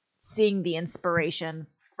just seeing the inspiration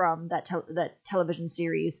from that television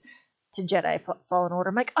series to Jedi Fallen Order,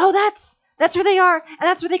 I'm like, oh, that's where they are, and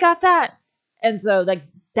that's where they got that. And so like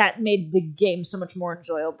that made the game so much more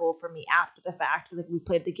enjoyable for me after the fact. Like we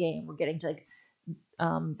played the game, we're getting to like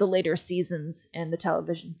the later seasons in the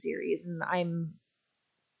television series, and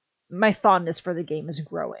my fondness for the game is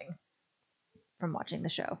growing from watching the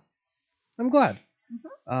show. I'm glad.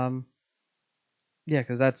 Mm-hmm. Yeah,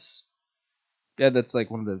 because that's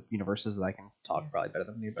like one of the universes that I can talk probably better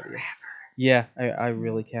than anybody. Forever. Yeah, I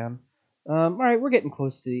really can. All right, we're getting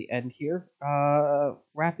close to the end here.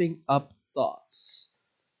 Wrapping up thoughts.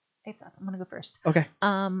 Hey, thoughts. I'm gonna go first. Okay.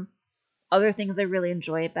 Other things I really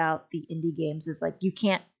enjoy about the indie games is like you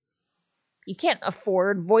can't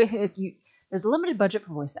afford voice. There's a limited budget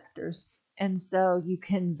for voice actors, and so you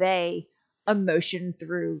convey emotion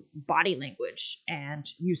through body language and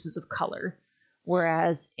uses of color.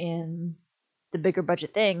 Whereas in the bigger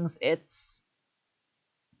budget things, it's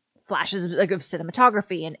flashes of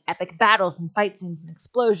cinematography and epic battles and fight scenes and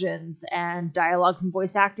explosions and dialogue from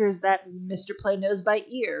voice actors that Mr. Play knows by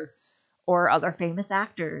ear or other famous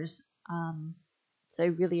actors. So I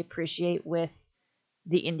really appreciate with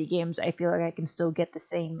the indie games, I feel like I can still get the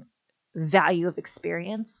same value of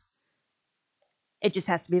experience. It just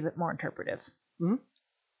has to be a bit more interpretive. Mm-hmm.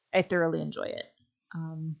 I thoroughly enjoy it.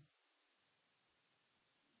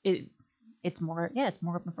 It's more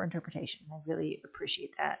open for interpretation. I really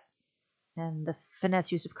appreciate that. And the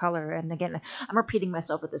finesse use of color. And again, I'm repeating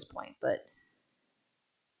myself at this point, but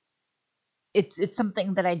it's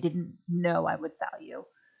something that I didn't know I would value.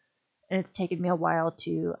 And it's taken me a while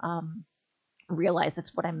to realize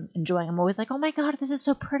that's what I'm enjoying. I'm always like, oh my god, this is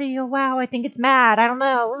so pretty. Oh wow, I think it's mad. I don't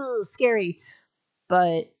know. Ooh, scary.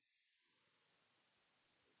 But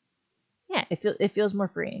yeah, it feels more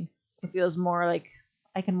freeing. It feels more like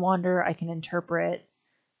I can wander, I can interpret.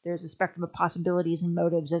 There's a spectrum of possibilities and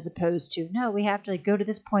motives as opposed to, no, we have to like go to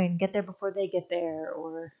this point and get there before they get there.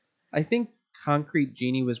 Or I think Concrete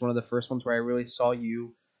Genie was one of the first ones where I really saw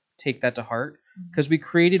you take that to heart, because we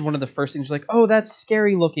created one of the first things like, oh, that's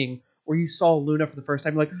scary looking. Or you saw Luna for the first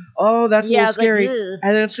time, like, oh, that's a little scary. Like,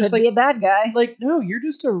 and then it's just like, be a bad guy. Like, no, you're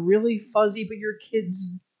just a really fuzzy, but your kid's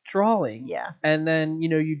drawing. Yeah. And then,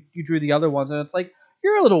 you drew the other ones, and it's like,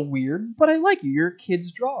 you're a little weird, but I like you. You're a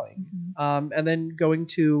kid's drawing. Mm-hmm. And then going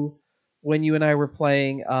to when you and I were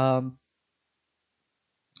playing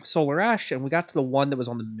Solar Ash, and we got to the one that was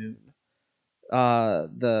on the moon.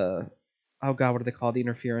 Oh god, what are they called? The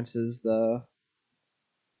interferences,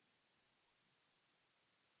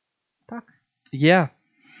 Fuck. Yeah.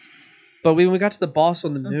 But when we got to the boss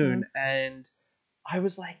on the moon, and I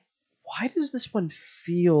was like, why does this one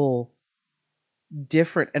feel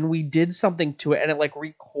different? And we did something to it, and it like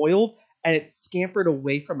recoiled, and it scampered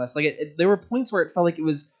away from us. Like there were points where it felt like it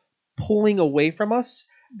was pulling away from us,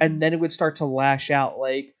 and then it would start to lash out.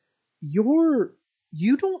 Like you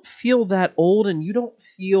don't feel that old, and you don't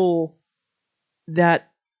feel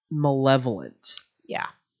that malevolent. Yeah.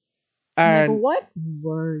 And like, what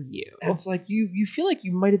were you? It's like you feel like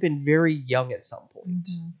you might have been very young at some point.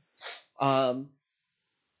 Mm-hmm.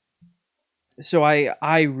 So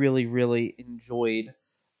I really, really enjoyed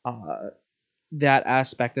that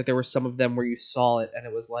aspect, that there were some of them where you saw it and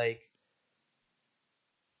it was like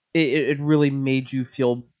it really made you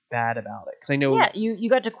feel bad about it, because I know you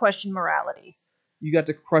got to question morality. You got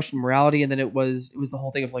to question morality, and then it was the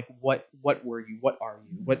whole thing of like, what were you? What are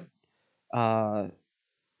you? What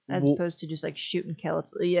as opposed to just like shoot and kill.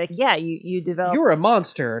 It's like, yeah, you develop. You're a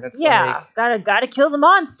monster, and it's like gotta kill the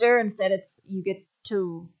monster. Instead, it's you get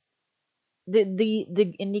to the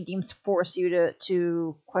indie games force you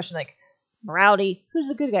to question like, morality. Who's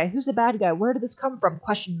the good guy? Who's the bad guy? Where did this come from?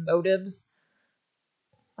 Question motives.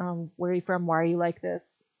 Where are you from? Why are you like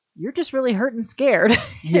this? You're just really hurt and scared.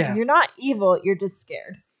 Yeah. You're not evil. You're just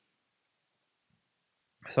scared.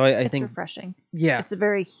 So I It's think refreshing. Yeah, It's a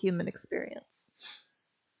very human experience.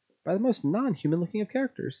 by the most non-human looking of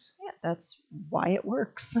characters. Yeah, that's why it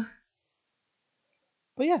works.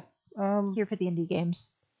 But yeah, Here for the indie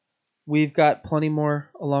games. we've got plenty more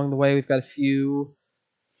along the way. We've got a few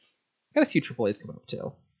AAA's coming up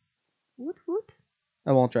too. Woot woot.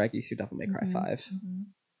 I won't drag you through Devil May Cry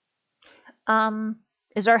 5.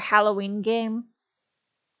 Is our Halloween game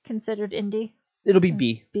considered indie? It'll be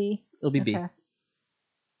B. B. It'll be B.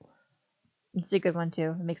 It's a good one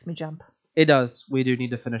too. It makes me jump. It does. We do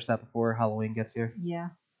need to finish that before Halloween gets here. Yeah.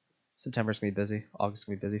 September's gonna be busy. August's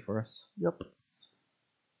gonna be busy for us. Yep.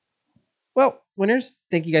 Well, winners,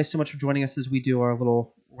 thank you guys so much for joining us as we do our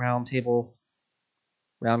little round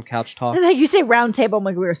couch talk. Like you say round table, I'm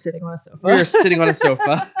like we were sitting on a sofa. We were sitting on a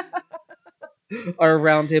sofa. Our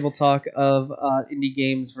round table talk of indie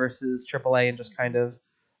games versus AAA and just kind of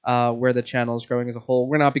where the channel is growing as a whole.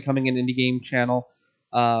 We're not becoming an indie game channel,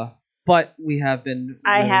 but we have been.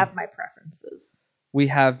 I have my preferences. We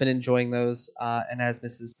have been enjoying those, and as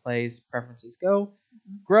Mrs. Play's preferences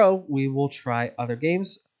grow, we will try other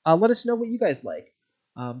games. Let us know what you guys like.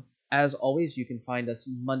 As always, you can find us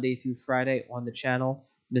Monday through Friday on the channel.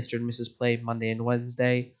 Mr. and Mrs. Play Monday and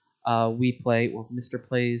Wednesday. Mr.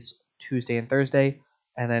 Plays Tuesday and Thursday,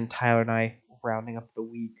 and then Tyler and I rounding up the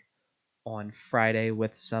week on Friday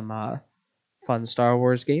with some fun Star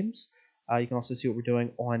Wars games. You can also see what we're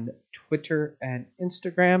doing on Twitter and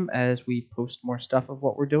Instagram as we post more stuff of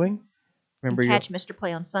what we're doing. Remember, catch Mr.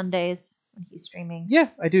 Play on Sundays when he's streaming. Yeah,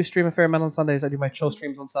 I do stream a fair amount on Sundays. I do my chill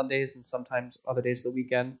streams on Sundays and sometimes other days of the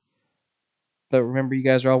weekend. But remember, you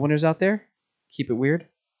guys are all winners out there. Keep it weird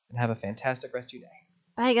and have a fantastic rest of your day.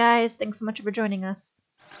 Bye, guys. Thanks so much for joining us.